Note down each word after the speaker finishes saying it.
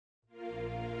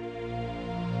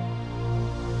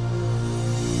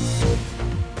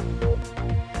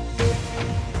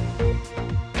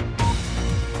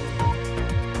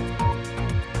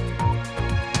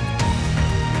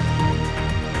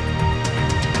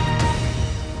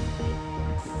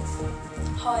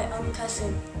I'm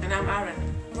Kasim. And I'm Aaron.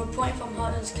 I'm reporting from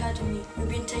Heartlands Academy. We've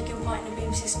been taking part in the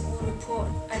BBC School Report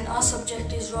and our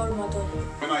subject is role model.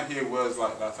 When I hear words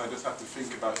like that, I just have to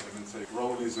think about them and say,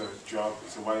 role is a job,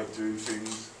 it's a way of doing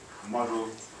things. Model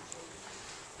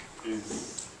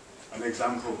is an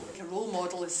example. A role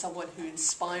model is someone who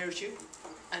inspires you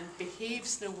and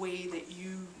behaves in a way that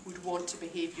you would want to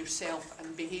behave yourself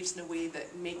and behaves in a way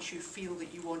that makes you feel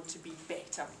that you want to be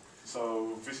better.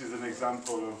 So this is an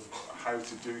example of how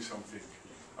to do something.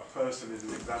 A person is an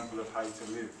example of how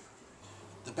to live.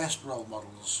 The best role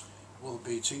models will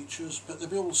be teachers, but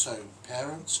there'll be also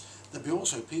parents, there'll be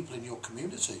also people in your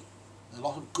community. A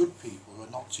lot of good people who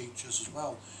are not teachers as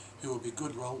well, who will be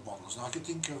good role models. And I can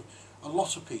think of a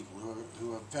lot of people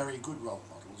who are very good role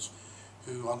models,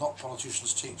 who are not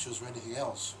politicians, teachers or anything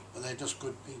else, but they're just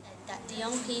good people. That the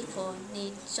young people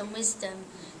need some wisdom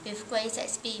with great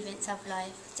experience of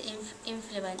life to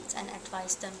influence and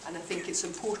advise them. And I think it's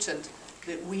important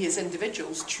that we as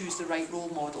individuals choose the right role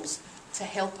models to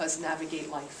help us navigate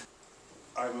life.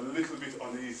 I'm a little bit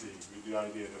uneasy with the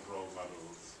idea of role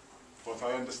models, but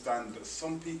I understand that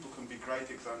some people can be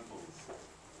great examples.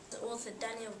 The author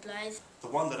Daniel Blythe. The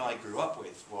one that I grew up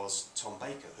with was Tom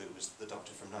Baker, who was the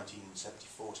Doctor from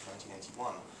 1974 to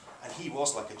 1981, and he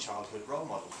was like a childhood role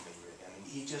model for me, really. I mean,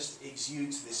 he just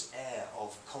exudes this air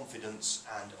of confidence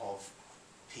and of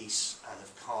peace and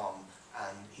of calm,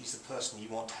 and he's the person you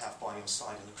want to have by your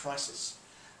side in a crisis.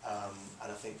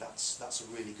 And I think that's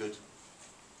a really good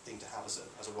thing to have as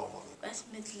a role model.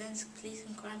 West Midlands Police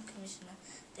and Crime Commissioner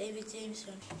David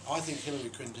Jameson. I think Hillary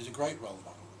Clinton is a great role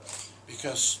model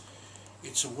because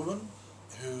it's a woman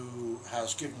who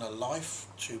has given her life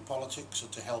to politics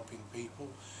and to helping people.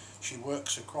 She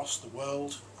works across the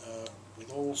world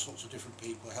with all sorts of different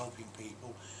people, helping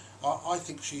people. I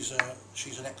think she's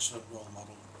an excellent role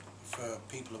model for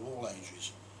people of all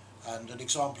ages and an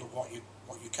example of what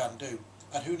you can do.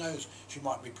 And who knows, she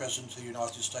might be President of the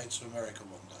United States of America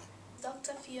one day.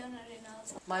 Dr. Fiona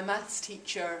Reynolds. My maths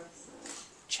teacher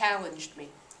challenged me,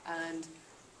 and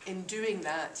in doing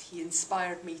that he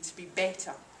inspired me to be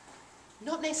better.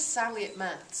 Not necessarily at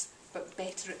maths, but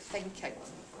better at thinking.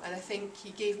 And I think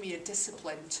he gave me a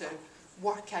discipline to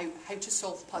work out how to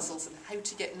solve puzzles and how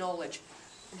to get knowledge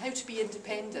and how to be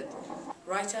independent.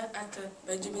 Writer, actor,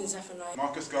 Benjamin Zephaniah.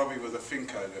 Marcus Garvey was a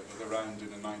thinker that was around in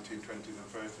the 1920s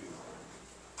and 30s.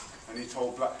 And he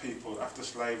told black people after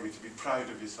slavery to be proud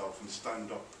of yourself and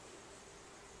stand up.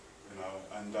 You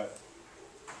know, and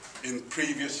in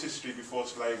previous history before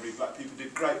slavery, black people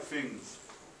did great things.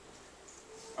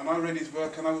 And I read his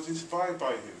work and I was inspired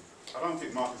by him. I don't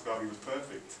think Marcus Garvey was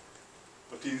perfect,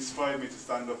 but he inspired me to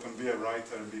stand up and be a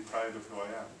writer and be proud of who I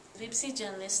am. BBC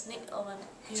journalist Nick Owen.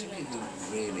 Something who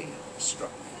really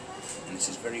struck me, and this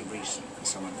is very recent and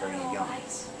someone very young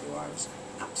who I was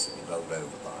absolutely bowled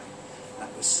over by.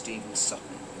 That was Stephen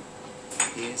Sutton.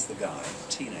 He is the guy,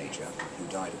 teenager, who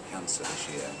died of cancer this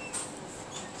year,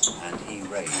 and he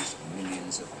raised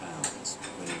millions of pounds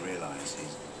when he realised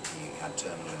he had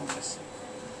terminal illness.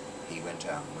 He went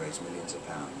out and raised millions of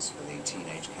pounds for the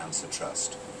Teenage Cancer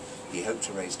Trust. He hoped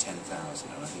to raise 10,000,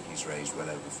 and I think he's raised well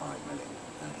over 5 million,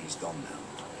 and he's gone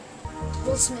now.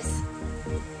 Will Smith.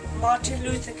 Martin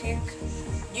Luther King.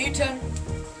 Newton.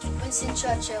 Winston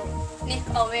Churchill. Nick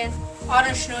Owen.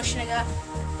 Arnold Schwarzenegger.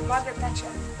 Margaret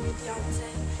Thatcher.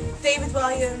 Beyonce. David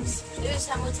Williams. Lewis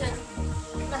Hamilton.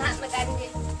 Mahatma Gandhi.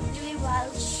 Louis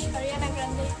Walsh. Ariana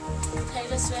Grande.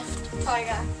 Taylor Swift.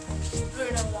 Tiger.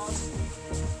 Bruno Mars.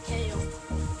 K.O.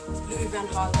 Louis Van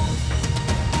Gaal.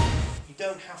 You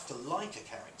don't have to like a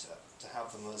character to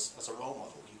have them as a role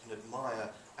model. You can admire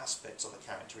aspects of a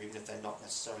character even if they're not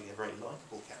necessarily a very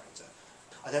likeable character.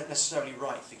 I don't necessarily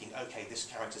write thinking, okay, this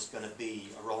character's going to be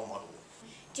a role model.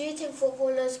 Do you think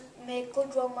footballers make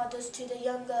good role models to the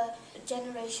younger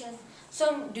generation?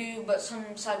 Some do, but some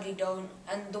sadly don't.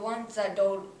 And the ones that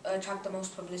don't attract the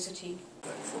most publicity.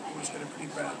 Football's got a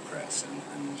pretty bad press,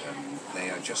 and they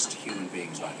are just human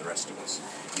beings like the rest of us.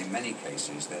 In many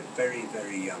cases, they're very,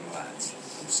 very young lads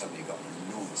who've suddenly got an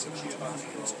enormous amount of money,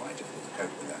 and it's quite difficult to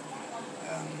cope with that.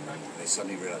 They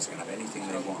suddenly realise they can have anything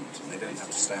they want, and they don't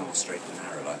have to stay on the straight and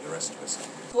narrow like the rest of us.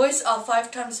 Boys are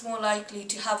 5 times more likely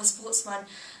to have a sportsman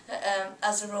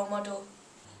as a role model.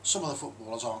 Some of the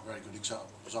footballers aren't very good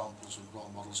examples and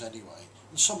role models anyway,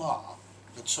 and some are,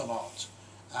 but some aren't.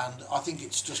 And I think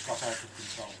it's just got out of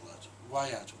control,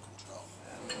 way out of control.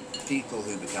 People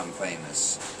who become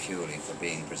famous purely for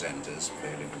being presenters,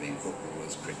 purely for being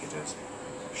footballers, cricketers,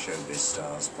 showbiz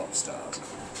stars, pop stars,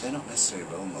 they're not necessarily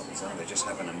role models, are they? They just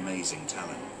have an amazing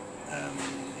talent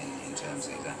in terms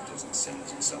of these actors and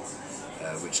singers and so on.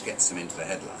 which gets them into the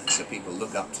headlines, so people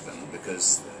look up to them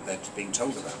because they're being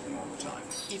told about them all the time.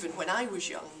 Even when I was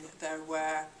young, there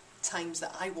were times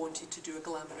that I wanted to do a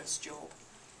glamorous job.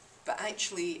 But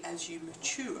actually, as you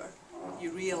mature,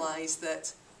 you realise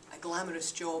that a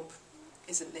glamorous job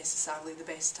isn't necessarily the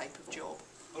best type of job.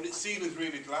 But it's seen as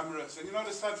really glamorous, and you know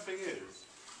the sad thing is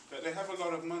that they have a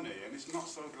lot of money and it's not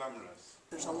so glamorous.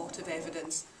 There's a lot of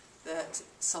evidence that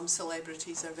some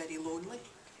celebrities are very lonely,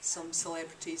 some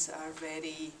celebrities are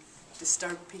very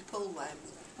disturbed people. I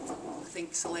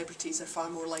think celebrities are far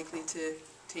more likely to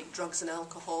take drugs and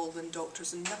alcohol than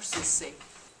doctors and nurses say.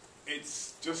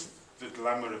 It's just the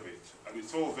glamour of it, and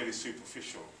it's all very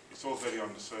superficial, it's all very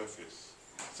on the surface.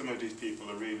 Some of these people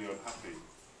are really unhappy.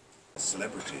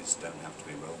 Celebrities don't have to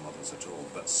be role models at all,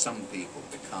 but some people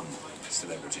become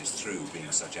celebrities through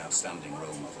being such outstanding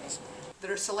role models.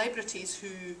 There are celebrities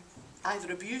who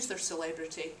either abuse their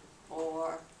celebrity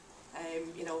or,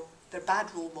 they're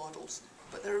bad role models,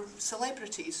 but there are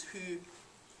celebrities who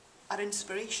are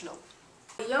inspirational.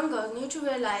 Young girls need to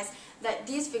realise that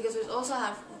these figures will also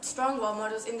have strong role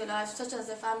models in their lives, such as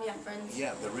their family and friends.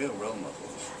 Yeah, the real role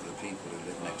models are the people who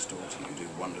live next door to you, who do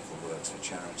wonderful works for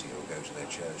charity or go to their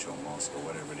church or mosque or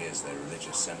whatever it is, their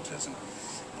religious centres, and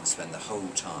spend the whole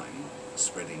time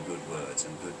spreading good words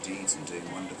and good deeds and doing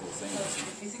wonderful things.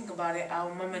 If you think about it,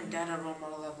 our mum and dad are role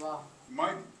models as well.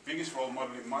 My biggest role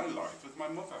model in my life was my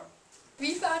mother.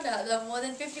 We found out that more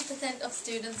than 50% of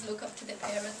students look up to their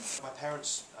parents. My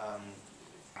parents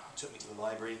took me to the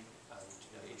library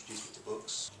and introduced me to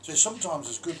books. So sometimes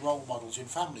there's good role models in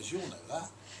families, you'll know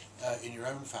that, in your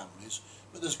own families,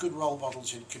 but there's good role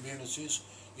models in communities.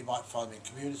 You might find them in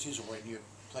communities or in your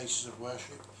places of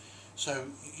worship. So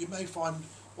you may find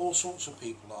all sorts of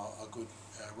people are good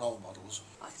role models.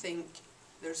 I think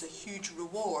there's a huge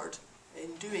reward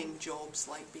in doing jobs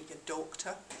like being a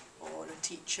doctor or a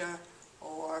teacher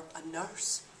or a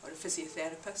nurse or a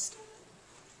physiotherapist.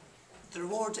 The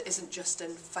reward isn't just in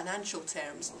financial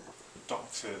terms.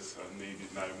 Doctors are needed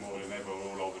now more than ever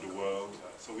all over the world.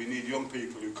 So we need young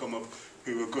people who come up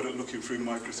who are good at looking through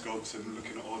microscopes and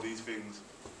looking at all these things.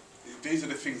 These are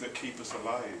the things that keep us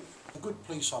alive. A good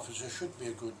police officer should be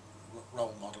a good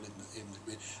role model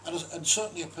and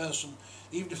certainly a person,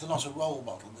 even if they're not a role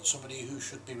model, but somebody who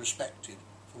should be respected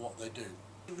for what they do.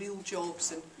 Real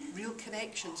jobs and real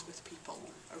connections with people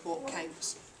are what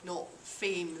counts, not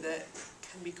fame that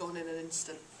can be gone in an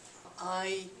instant.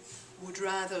 I would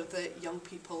rather that young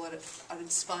people are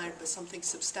inspired by something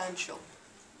substantial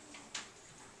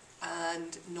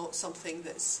and not something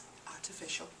that's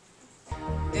artificial.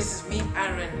 This is me,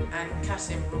 Aaron and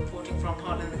Kasim, reporting from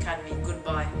Heartlands Academy.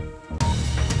 Goodbye.